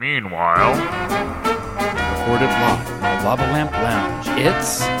Meanwhile, recorded live from the Lava Lamp Lounge,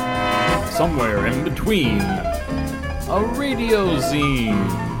 it's Somewhere in Between, a radio zine.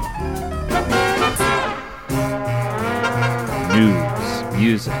 News,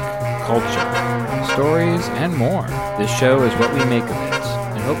 music, culture, stories, and more. This show is what we make of it,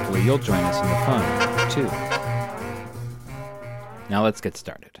 and hopefully you'll join us in the fun, too. Now let's get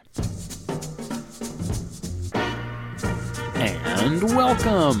started. And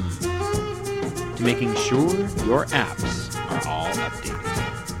welcome to making sure your apps are all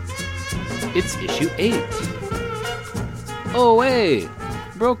updated. It's issue 8. Oh, hey,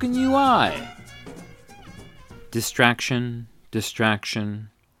 broken UI. Distraction, distraction.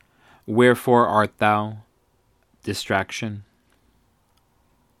 Wherefore art thou? Distraction.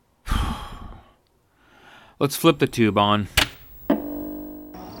 Let's flip the tube on.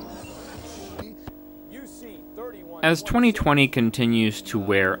 As 2020 continues to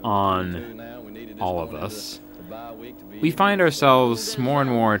wear on all of us, we find ourselves more and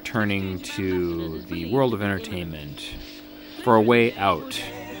more turning to the world of entertainment for a way out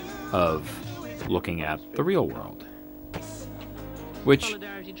of looking at the real world, which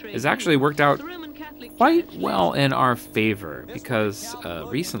has actually worked out quite well in our favor because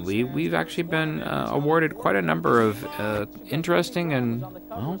recently we've actually been awarded quite a number of interesting and,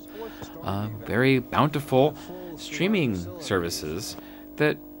 very bountiful streaming services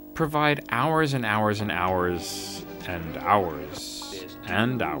that provide hours and hours and hours and hours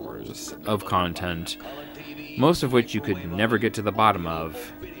and hours of content, most of which you could never get to the bottom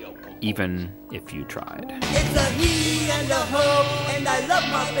of, even if you tried. It's a he and a ho, and I love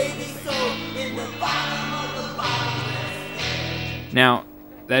my baby so in the bottom of the bottom. Now,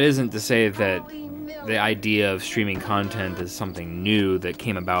 that isn't to say that the idea of streaming content is something new that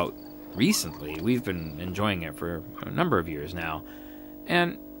came about recently. We've been enjoying it for a number of years now.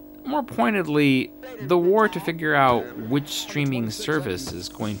 And more pointedly, the war to figure out which streaming service is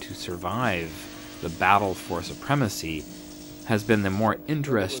going to survive the battle for supremacy has been the more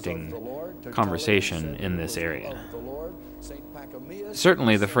interesting conversation in this area.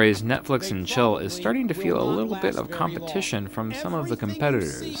 Certainly, the phrase Netflix and chill is starting to feel a little bit of competition from some of the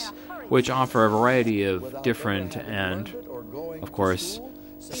competitors, which offer a variety of different and, of course,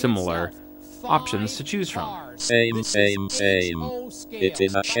 similar options to choose from. Same. It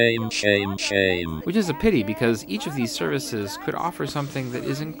is a shame. Which is a pity because each of these services could offer something that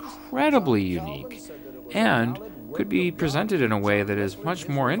is incredibly unique and could be presented in a way that is much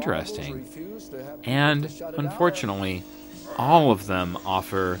more interesting. And, unfortunately, all of them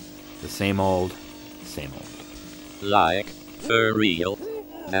offer the same old. Like, for real?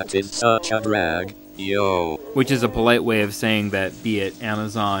 That is such a drag. Yo. Which is a polite way of saying that, be it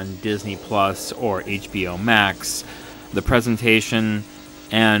Amazon, Disney Plus, or HBO Max, the presentation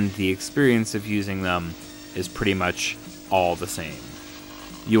and the experience of using them is pretty much all the same.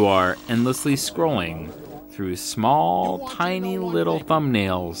 You are endlessly scrolling through small, tiny little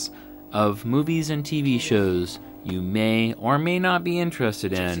thumbnails of movies and TV shows you may or may not be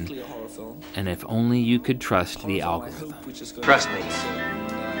interested in, and if only you could trust the algorithm. Trust me,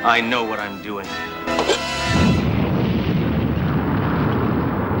 I know what I'm doing.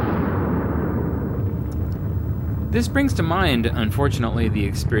 This brings to mind, unfortunately, the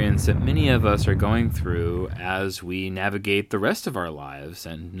experience that many of us are going through as we navigate the rest of our lives,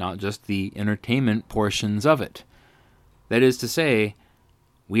 and not just the entertainment portions of it. That is to say,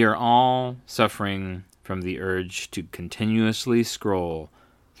 we are all suffering from the urge to continuously scroll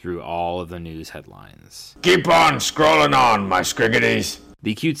through all of the news headlines. keep on scrolling on, my scriggedies.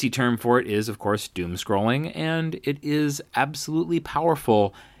 The cutesy term for it is, of course, doom scrolling, and it is absolutely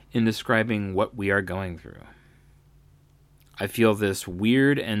powerful in describing what we are going through. I feel this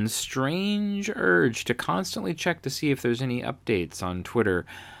weird and strange urge to constantly check to see if there's any updates on Twitter,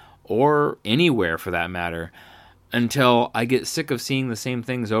 or anywhere for that matter, until I get sick of seeing the same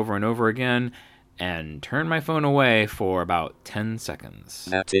things over and over again, and turn my phone away for about 10 seconds.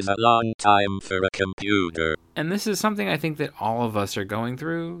 That is a long time for a computer. And this is something I think that all of us are going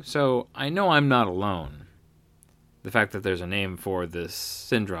through, so I know I'm not alone. The fact that there's a name for this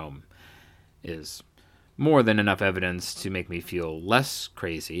syndrome is more than enough evidence to make me feel less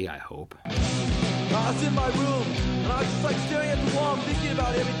crazy, I hope. I was in my room, and I was just staring at the wall, thinking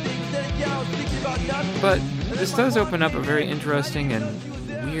about everything, sitting down, thinking about nothing. But this does open up a very interesting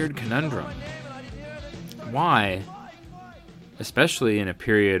and weird conundrum. Why, especially in a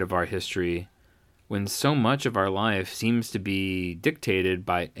period of our history when so much of our life seems to be dictated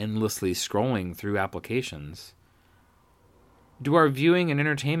by endlessly scrolling through applications, do our viewing and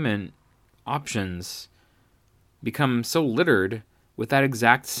entertainment options become so littered with that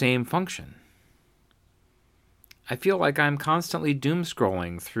exact same function. I feel like I'm constantly doom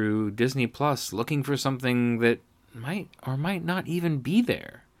scrolling through Disney Plus looking for something that might or might not even be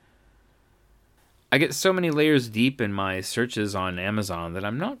there. I get so many layers deep in my searches on Amazon that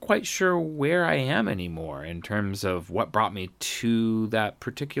I'm not quite sure where I am anymore in terms of what brought me to that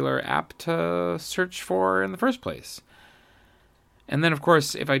particular app to search for in the first place. And then, of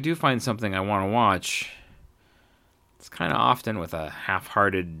course, if I do find something I want to watch, it's kind of often with a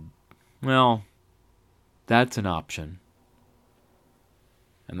half-hearted, well, that's an option.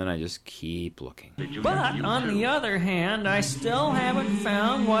 And then I just keep looking. But, on the other hand, I still haven't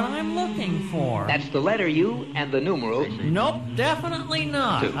found what I'm looking for. That's the letter U and the numeral. Nope, definitely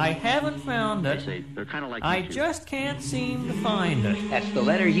not. Two. I haven't found it. They're kind of like I just can't seem to find it. That's the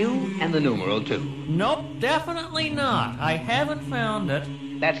letter U and the numeral 2. Nope, definitely not. I haven't found it.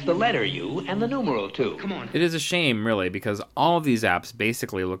 That's the letter U and the numeral 2. Come on. It is a shame, really, because all of these apps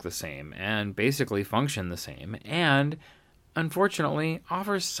basically look the same and basically function the same and, unfortunately,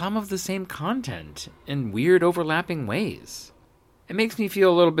 offer some of the same content in weird overlapping ways. It makes me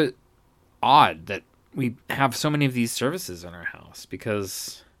feel a little bit odd that we have so many of these services in our house,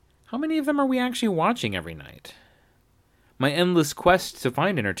 because how many of them are we actually watching every night? My endless quest to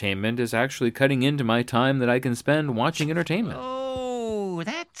find entertainment is actually cutting into my time that I can spend watching entertainment. Oh,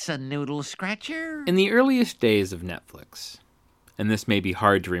 that's a noodle scratcher. In the earliest days of Netflix, and this may be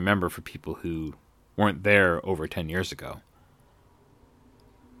hard to remember for people who weren't there over 10 years ago,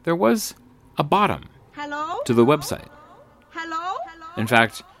 there was a bottom to the website. In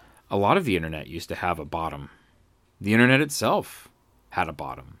fact, a lot of the internet used to have a bottom. The internet itself had a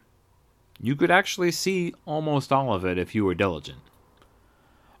bottom. You could actually see almost all of it if you were diligent.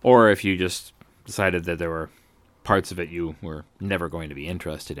 Or if you just decided that there were parts of it you were never going to be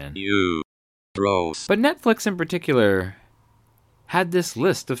interested in. You gross. But Netflix in particular had this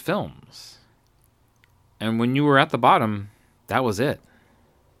list of films. And when you were at the bottom, that was it.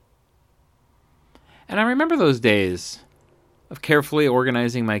 And I remember those days of carefully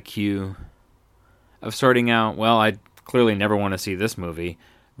organizing my queue, of sorting out, well, I'd clearly never want to see this movie,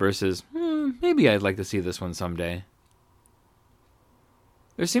 versus, maybe I'd like to see this one someday.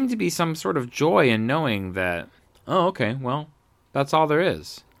 There seemed to be some sort of joy in knowing that, oh, okay, well, that's all there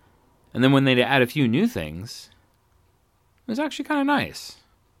is. And then when they'd add a few new things, it was actually kind of nice.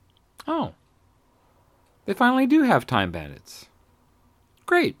 Oh, they finally do have Time Bandits.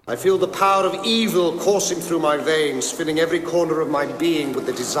 Great. I feel the power of evil coursing through my veins, filling every corner of my being with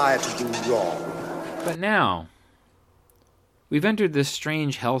the desire to do wrong. But now, we've entered this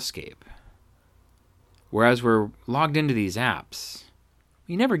strange hellscape, whereas we're logged into these apps,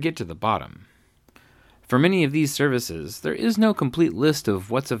 we never get to the bottom. For many of these services, there is no complete list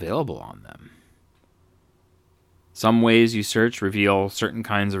of what's available on them. Some ways you search reveal certain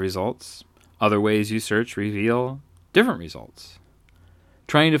kinds of results. Other ways you search reveal different results.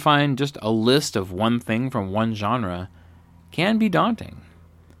 Trying to find just a list of one thing from one genre can be daunting.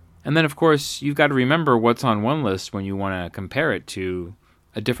 And then, of course, you've got to remember what's on one list when you want to compare it to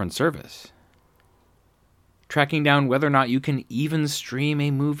a different service. Tracking down whether or not you can even stream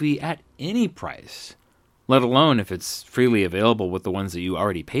a movie at any price, let alone if it's freely available with the ones that you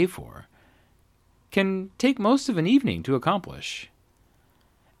already pay for, can take most of an evening to accomplish.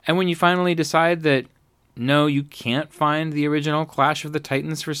 And when you finally decide that, no, you can't find the original Clash of the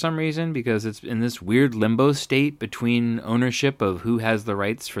Titans for some reason because it's in this weird limbo state between ownership of who has the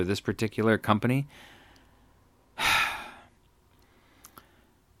rights for this particular company,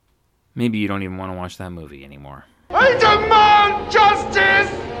 maybe you don't even want to watch that movie anymore. I demand justice!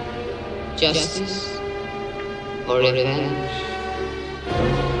 Justice or revenge?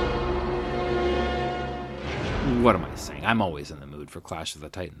 What am I saying? I'm always in the mood for Clash of the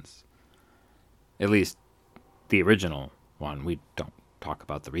Titans. At least the original one. We don't talk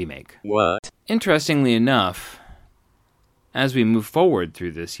about the remake. What? Interestingly enough, as we move forward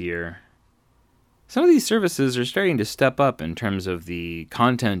through this year, some of these services are starting to step up in terms of the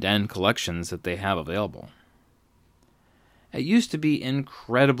content and collections that they have available. It used to be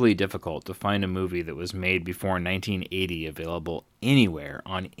incredibly difficult to find a movie that was made before 1980 available anywhere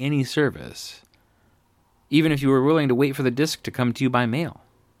on any service, even if you were willing to wait for the disc to come to you by mail.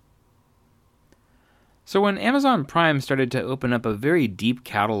 So when Amazon Prime started to open up a very deep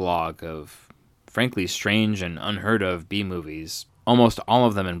catalog of, frankly, strange and unheard of B-movies, almost all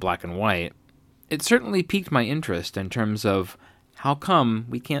of them in black and white, it certainly piqued my interest in terms of how come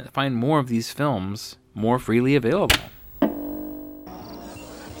we can't find more of these films more freely available.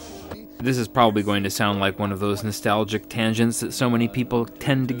 This is probably going to sound like one of those nostalgic tangents that so many people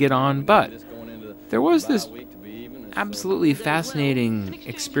tend to get on, but there was this absolutely fascinating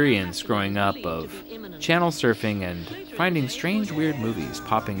experience growing up of channel surfing and finding strange, weird movies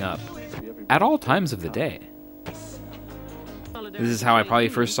popping up at all times of the day. This is how I probably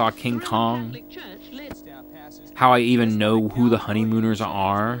first saw King Kong, how I even know who the Honeymooners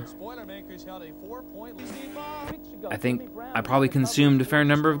are. I think I probably consumed a fair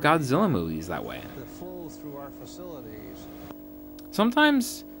number of Godzilla movies that way.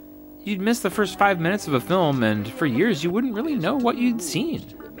 Sometimes you'd miss the first 5 minutes of a film, and for years you wouldn't really know what you'd seen.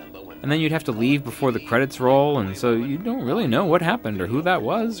 And then you'd have to leave before the credits roll, and so you don't really know what happened or who that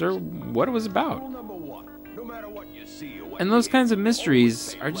was or what it was about. And those kinds of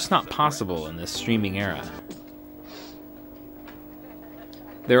mysteries are just not possible in this streaming era.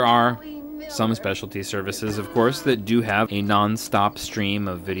 There are some specialty services, of course, that do have a non-stop stream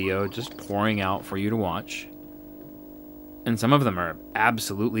of video just pouring out for you to watch. And some of them are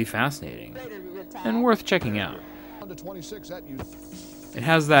absolutely fascinating and worth checking out. It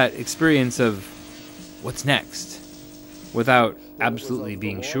has that experience of what's next without absolutely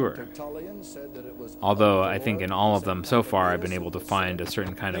being sure. Although I think in all of them so far I've been able to find a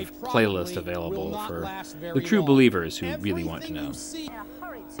certain kind of playlist available for the true believers who really want to know.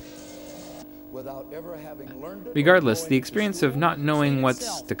 Regardless, the experience of not knowing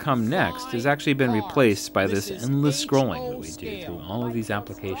what's to come next has actually been replaced by this endless scrolling that we do through all of these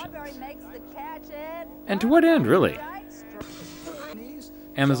applications. And to what end, really?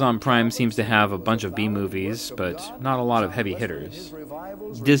 Amazon Prime seems to have a bunch of B-movies, but not a lot of heavy hitters.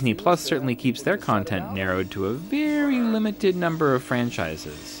 Disney Plus certainly keeps their content narrowed to a very limited number of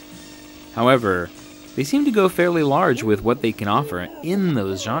franchises. However, they seem to go fairly large with what they can offer in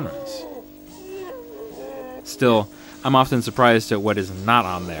those genres. Still, I'm often surprised at what is not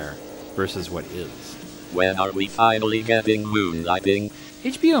on there versus what is. When are we finally getting moonlighting?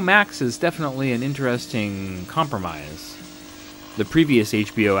 HBO Max is definitely an interesting compromise. The previous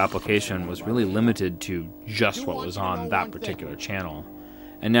HBO application was really limited to just what was on that particular channel.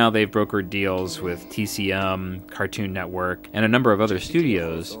 And now they've brokered deals with TCM, Cartoon Network, and a number of other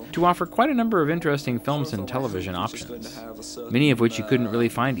studios to offer quite a number of interesting films and television options, many of which you couldn't really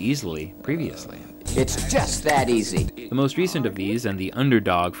find easily previously. It's just that easy. The most recent of these, and the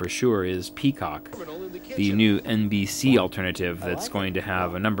underdog for sure, is Peacock, the new NBC alternative that's going to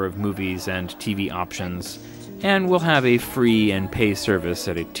have a number of movies and TV options, and will have a free and pay service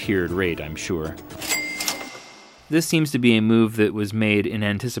at a tiered rate, I'm sure. This seems to be a move that was made in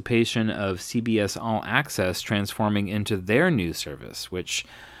anticipation of CBS All Access transforming into their new service, which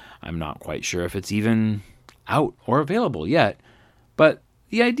I'm not quite sure if it's even out or available yet. But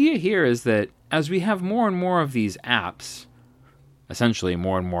the idea here is that as we have more and more of these apps, essentially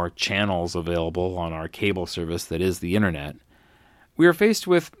more and more channels available on our cable service that is the internet, we are faced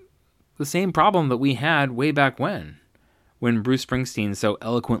with the same problem that we had way back when Bruce Springsteen so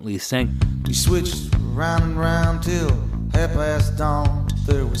eloquently sang, "We switched round and round till half past dawn.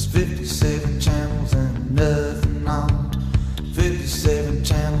 There was 57 channels and nothing on. 57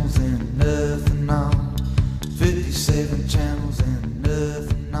 channels and nothing on. 57 channels and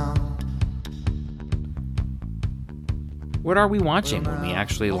nothing on." What are we watching when we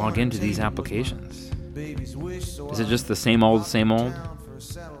actually log into these applications? Is it just the same old, same old?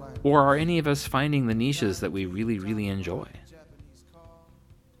 Or are any of us finding the niches that we really, really enjoy?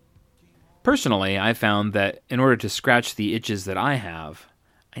 Personally, I found that in order to scratch the itches that I have,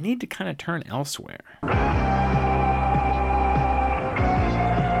 I need to kind of turn elsewhere.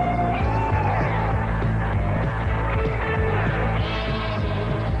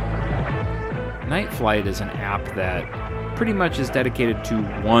 Night Flight is an app that pretty much is dedicated to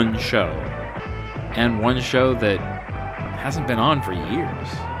one show, and one show that hasn't been on for years.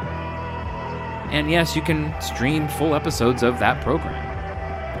 And yes, you can stream full episodes of that program.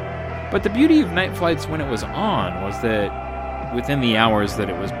 But the beauty of Night Flights when it was on was that within the hours that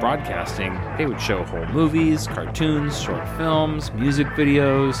it was broadcasting, they would show whole movies, cartoons, short films, music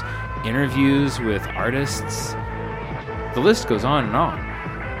videos, interviews with artists. The list goes on and on.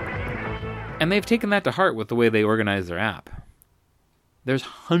 And they've taken that to heart with the way they organize their app. There's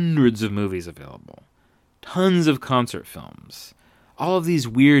hundreds of movies available, tons of concert films, all of these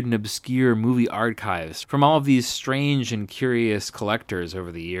weird and obscure movie archives from all of these strange and curious collectors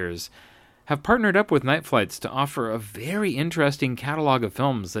over the years have partnered up with Night Flights to offer a very interesting catalog of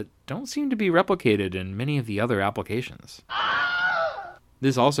films that don't seem to be replicated in many of the other applications.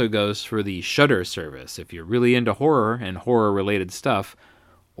 This also goes for the Shudder service if you're really into horror and horror-related stuff,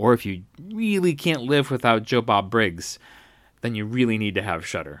 or if you really can't live without Joe Bob Briggs, then you really need to have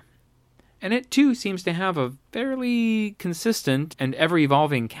Shudder. And it, too, seems to have a fairly consistent and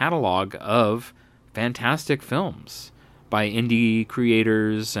ever-evolving catalog of fantastic films by indie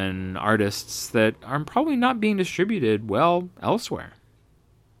creators and artists that are probably not being distributed well elsewhere.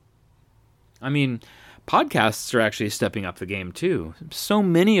 I mean, podcasts are actually stepping up the game too. So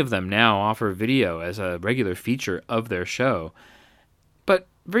many of them now offer video as a regular feature of their show, but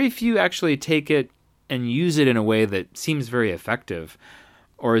very few actually take it and use it in a way that seems very effective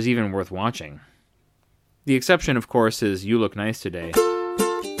or is even worth watching. The exception, of course, is You Look Nice Today.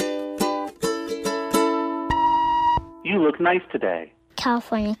 You Look Nice Today.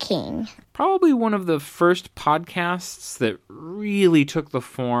 California King. Probably one of the first podcasts that really took the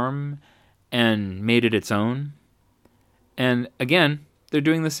form and made it its own. And again, they're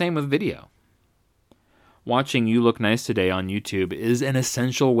doing the same with video. Watching You Look Nice Today on YouTube is an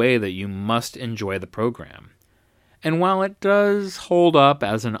essential way that you must enjoy the program. And while it does hold up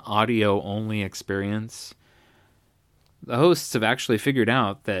as an audio-only experience, the hosts have actually figured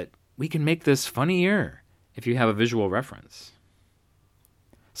out that we can make this funnier if you have a visual reference.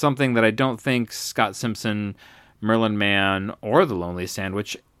 Something that I don't think Scott Simpson, Merlin Mann, or The Lonely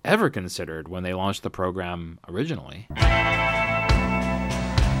Sandwich ever considered when they launched the program originally.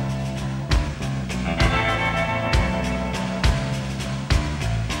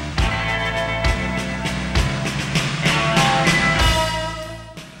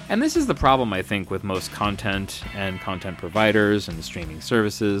 And this is the problem, I think, with most content and content providers and streaming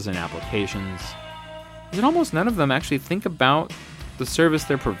services and applications, is that almost none of them actually think about the service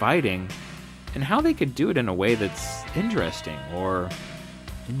they're providing and how they could do it in a way that's interesting or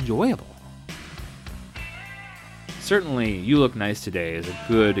enjoyable. Certainly, You Look Nice Today is a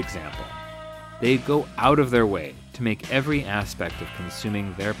good example. They go out of their way to make every aspect of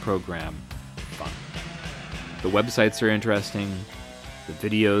consuming their program fun. The websites are interesting, the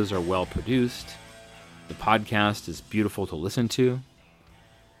videos are well produced, the podcast is beautiful to listen to,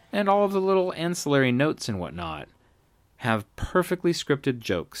 and all of the little ancillary notes and whatnot have perfectly scripted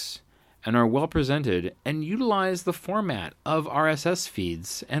jokes and are well presented and utilize the format of RSS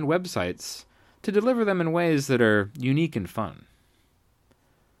feeds and websites to deliver them in ways that are unique and fun.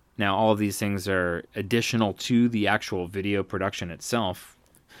 Now, all of these things are additional to the actual video production itself,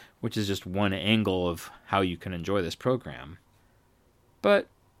 which is just one angle of how you can enjoy this program. But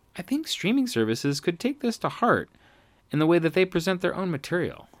I think streaming services could take this to heart in the way that they present their own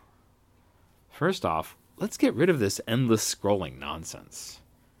material. First off, let's get rid of this endless scrolling nonsense.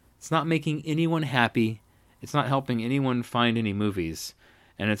 It's not making anyone happy, it's not helping anyone find any movies,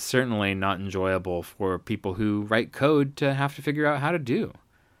 and it's certainly not enjoyable for people who write code to have to figure out how to do.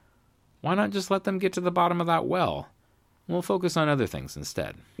 Why not just let them get to the bottom of that well? We'll focus on other things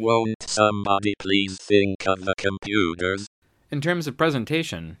instead. Won't somebody please think of the computers? In terms of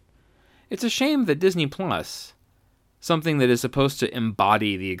presentation, it's a shame that Disney Plus, something that is supposed to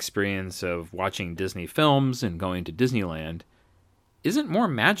embody the experience of watching Disney films and going to Disneyland, isn't more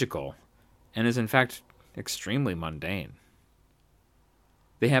magical and is in fact extremely mundane.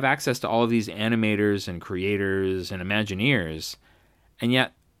 They have access to all of these animators and creators and Imagineers, and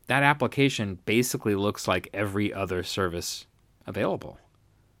yet that application basically looks like every other service available.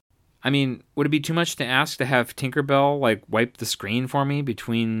 I mean, would it be too much to ask to have Tinkerbell, wipe the screen for me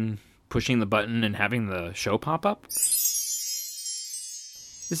between pushing the button and having the show pop up?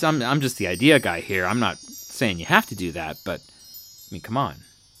 I'm just the idea guy here. I'm not saying you have to do that, but, I mean, come on.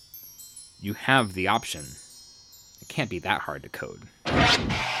 You have the option. It can't be that hard to code.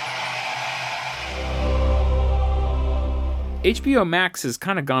 HBO Max has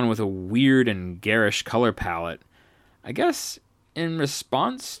kind of gone with a weird and garish color palette. I guess in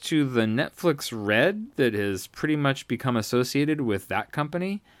response to the Netflix red that has pretty much become associated with that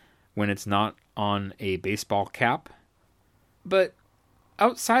company when it's not on a baseball cap. But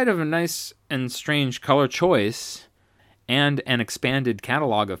outside of a nice and strange color choice and an expanded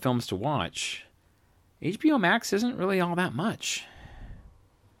catalog of films to watch, HBO Max isn't really all that much.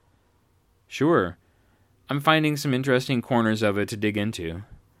 Sure, I'm finding some interesting corners of it to dig into,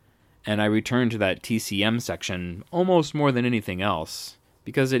 and I return to that TCM section almost more than anything else,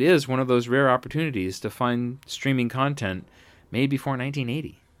 because it is one of those rare opportunities to find streaming content made before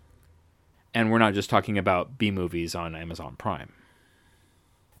 1980. And we're not just talking about B-movies on Amazon Prime.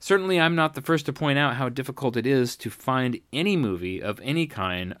 Certainly, I'm not the first to point out how difficult it is to find any movie of any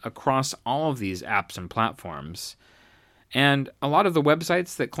kind across all of these apps and platforms. And a lot of the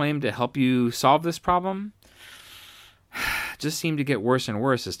websites that claim to help you solve this problem just seem to get worse and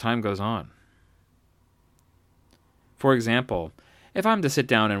worse as time goes on. For example, if I'm to sit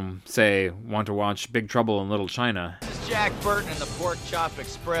down and, say, want to watch Big Trouble in Little China... This is Jack Burton in the Pork Chop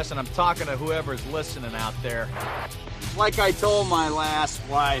Express, and I'm talking to whoever's listening out there. like I told my last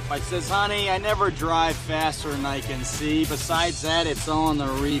wife. I says, honey, I never drive faster than I can see. Besides that, it's all in the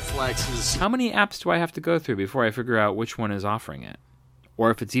reflexes. How many apps do I have to go through before I figure out which one is offering it?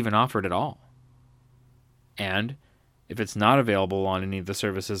 Or if it's even offered at all? And if it's not available on any of the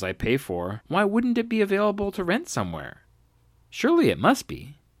services I pay for, why wouldn't it be available to rent somewhere? Surely it must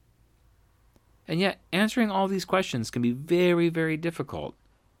be. And yet, answering all these questions can be very, very difficult.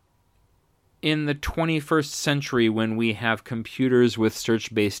 In the 21st century, when we have computers with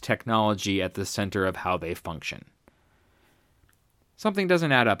search-based technology at the center of how they function. Something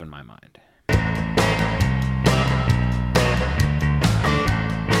doesn't add up in my mind.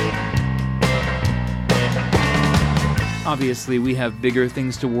 Obviously, we have bigger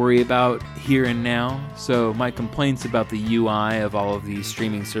things to worry about here and now, so my complaints about the UI of all of these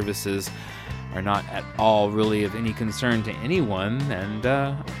streaming services are not at all really of any concern to anyone, and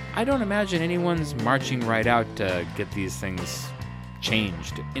I don't imagine anyone's marching right out to get these things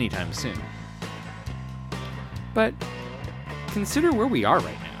changed anytime soon. But consider where we are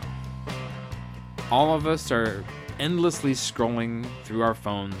right now. All of us are endlessly scrolling through our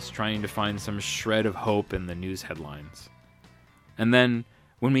phones trying to find some shred of hope in the news headlines. And then,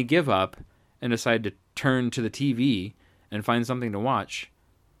 when we give up and decide to turn to the TV and find something to watch,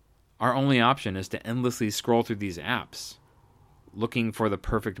 our only option is to endlessly scroll through these apps, looking for the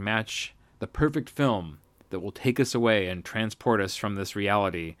perfect match, the perfect film that will take us away and transport us from this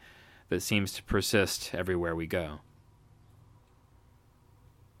reality that seems to persist everywhere we go.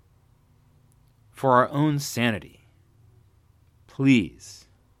 For our own sanity, please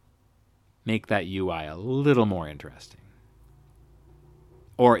make that UI a little more interesting.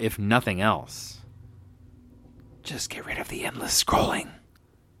 Or if nothing else, just get rid of the endless scrolling.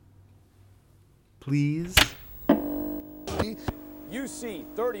 Please. And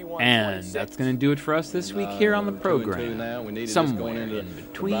that's going to do it for us this week here on the program. Somewhere in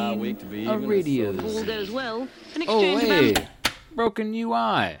between a radio. All goes well. An Oh, exchange hey! Broken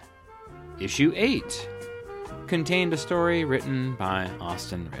UI. Issue 8. Contained a story written by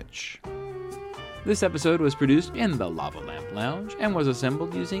Austin Rich. This episode was produced in the Lava Lamp Lounge and was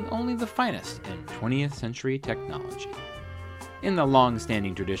assembled using only the finest in 20th century technology. In the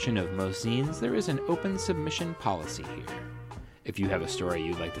long-standing tradition of most zines, there is an open submission policy here. If you have a story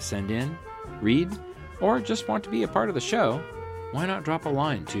you'd like to send in, read, or just want to be a part of the show, why not drop a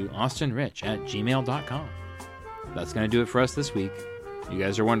line to austinrich@gmail.com. That's going to do it for us this week. You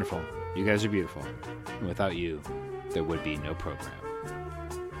guys are wonderful. You guys are beautiful. And without you, there would be no program.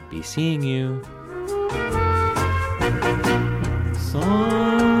 Be seeing you.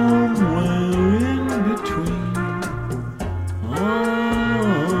 Somewhere in between.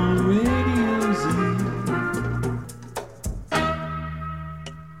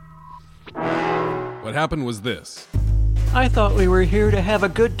 What happened was this. I thought we were here to have a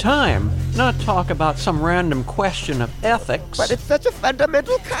good time, not talk about some random question of ethics. But it's such a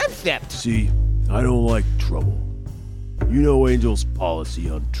fundamental concept. See, I don't like trouble. You know Angel's policy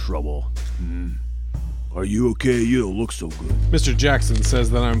on trouble. Are you okay? You don't look so good. Mr. Jackson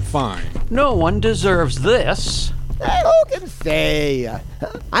says that I'm fine. No one deserves this. Who can say?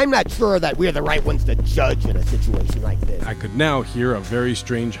 I'm not sure that we're the right ones to judge in a situation like this. I could now hear a very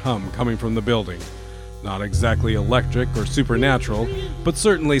strange hum coming from the building. Not exactly electric or supernatural, but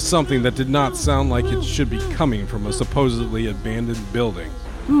certainly something that did not sound like it should be coming from a supposedly abandoned building.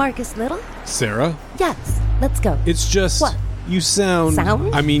 Marcus Little? Sarah? Yes, let's go. It's just... What? You sound...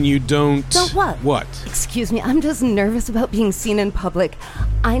 Sound? I mean, you don't... Don't what? What? Excuse me, I'm just nervous about being seen in public.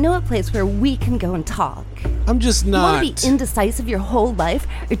 I know a place where we can go and talk. I'm just not... You want to be indecisive your whole life,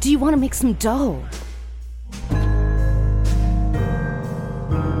 or do you want to make some dough?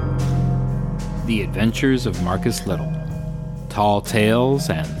 The Adventures of Marcus Little. Tall Tales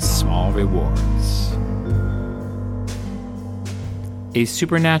and Small Rewards. A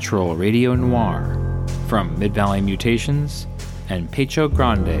supernatural radio noir from Mid-Valley Mutations and Pecho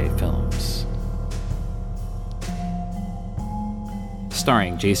Grande Films.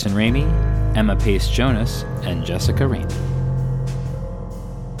 Starring Jason Ramey, Emma Pace Jonas, and Jessica Ramey.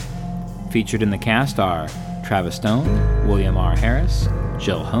 Featured in the cast are Travis Stone, William R. Harris,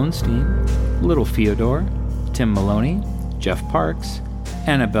 Jill Honstein, Little Theodore, Tim Maloney, Jeff Parks,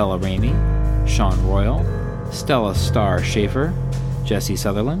 Annabella Ramey, Sean Royal, Stella Starr Schaefer, Jesse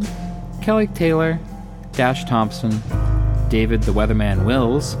Sutherland, Kelly Taylor, Dash Thompson, David the Weatherman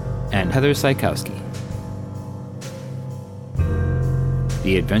Wills, and Heather Sykowski.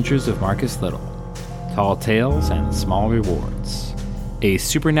 The Adventures of Marcus Little. Tall Tales and Small Rewards. A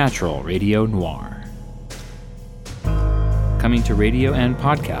supernatural radio noir. Coming to radio and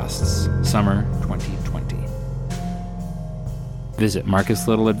podcasts, summer 2020. Visit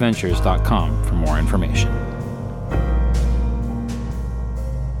MarcusLittleAdventures.com for more information.